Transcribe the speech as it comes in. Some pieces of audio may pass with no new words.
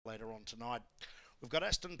later on tonight. We've got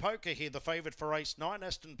Aston Poker here, the favourite for race 9.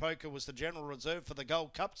 Aston Poker was the general reserve for the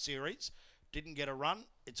Gold Cup Series. Didn't get a run.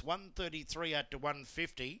 It's 133 out to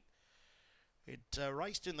 150. It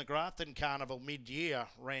raced in the Grafton Carnival mid-year,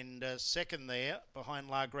 ran second there behind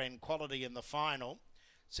La Grande Quality in the final.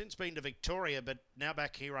 Since been to Victoria, but now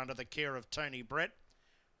back here under the care of Tony Brett.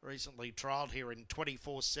 Recently trialled here in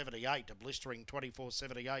 24.78, a blistering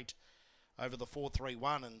 24.78 over the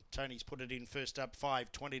 4.31, and Tony's put it in first up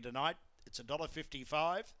 5.20 tonight. It's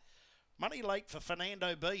 $1.55. Money late for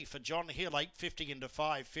Fernando B for John Hill, 8.50 into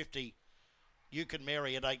 5.50. You Can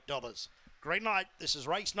Marry at $8. Green light. This is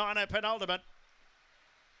race 9, penultimate.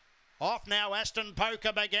 Off now, Aston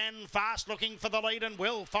Poker began fast, looking for the lead and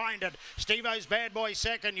will find it. Steve-O's Bad Boy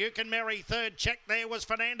second, You Can Marry third. Check there was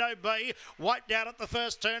Fernando B. Wiped out at the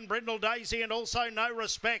first turn, Brindle Daisy, and also No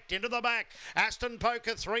Respect. Into the back, Aston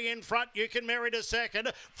Poker 3 in front, You Can Marry to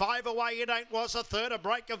second. 5 away, It Ain't Was a third. A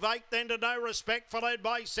break of 8 then to No Respect, followed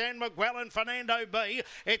by San Miguel and Fernando B.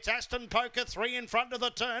 It's Aston Poker 3 in front of the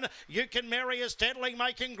turn. You Can Marry is steadily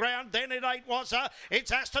making ground. Then It Ain't Was a.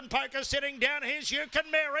 It's Aston Poker sitting down. Here's You Can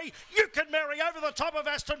Marry. You Can Marry over the top of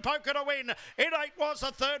Aston Poker to win. It Ain't Was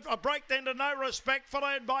a third. A break then to No Respect,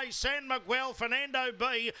 followed by San Miguel, Fernando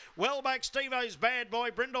B. Well back, Steve-O's Bad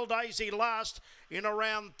Boy, Brindle Daisy last in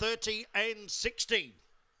around 30 and 60.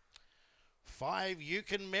 5, You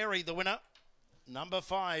Can Marry, the winner. Number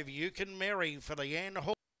 5, You Can Marry for the Ann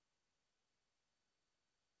Hall.